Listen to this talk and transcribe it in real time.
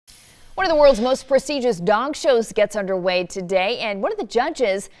One of the world's most prestigious dog shows gets underway today, and one of the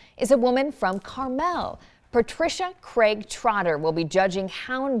judges is a woman from Carmel. Patricia Trotter will be judging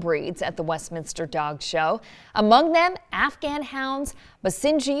hound breeds at the Westminster Dog Show. Among them, Afghan hounds,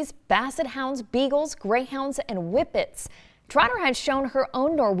 Basenjis, Basset hounds, Beagles, Greyhounds, and Whippets. Trotter has shown her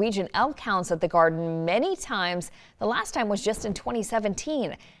own Norwegian elk hounds at the Garden many times. The last time was just in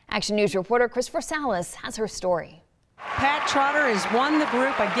 2017. Action News reporter Christopher Salas has her story. Pat Trotter has won the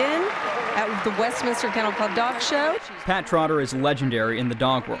group again at the Westminster Kennel Club Dog Show. Pat Trotter is legendary in the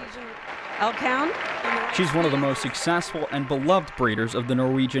dog world. Elk hound. She's one of the most successful and beloved breeders of the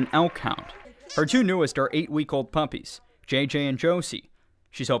Norwegian elk hound. Her two newest are 8-week-old puppies, JJ and Josie.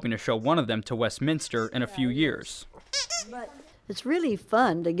 She's hoping to show one of them to Westminster in a few years. But it's really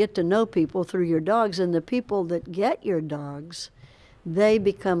fun to get to know people through your dogs, and the people that get your dogs, they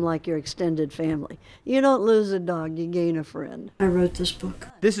become like your extended family. You don't lose a dog, you gain a friend. I wrote this book.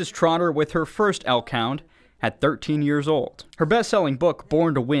 This is Trotter with her first elk hound at 13 years old. Her best-selling book,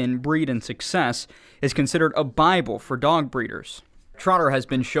 Born to Win, Breed and Success, is considered a Bible for dog breeders. Trotter has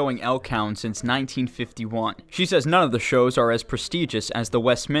been showing elk hounds since 1951. She says none of the shows are as prestigious as the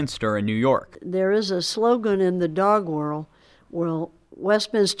Westminster in New York. There is a slogan in the dog world where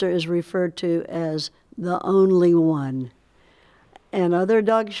Westminster is referred to as the only one. And other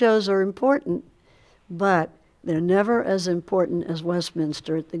dog shows are important, but they're never as important as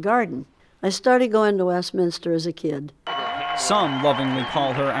Westminster at the Garden. I started going to Westminster as a kid. Some lovingly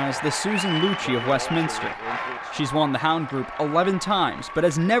call her as the Susan Lucci of Westminster. She's won the Hound Group 11 times, but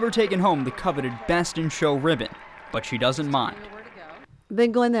has never taken home the coveted Best in Show ribbon. But she doesn't mind. I've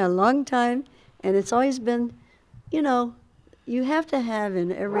been going there a long time, and it's always been, you know, you have to have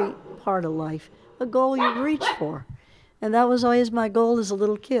in every part of life a goal you reach for. And that was always my goal as a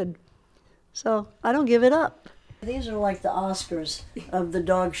little kid. So I don't give it up. These are like the Oscars of the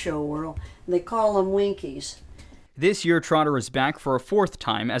dog show world. They call them Winkies. This year, Trotter is back for a fourth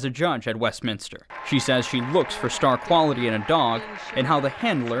time as a judge at Westminster. She says she looks for star quality in a dog and how the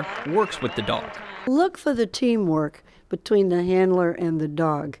handler works with the dog. Look for the teamwork between the handler and the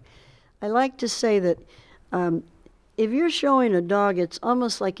dog. I like to say that if you're showing a dog, it's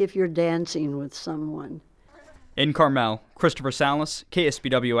almost like if you're dancing with someone. In Carmel, Christopher Salas,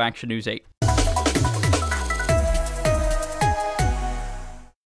 KSBW Action News 8.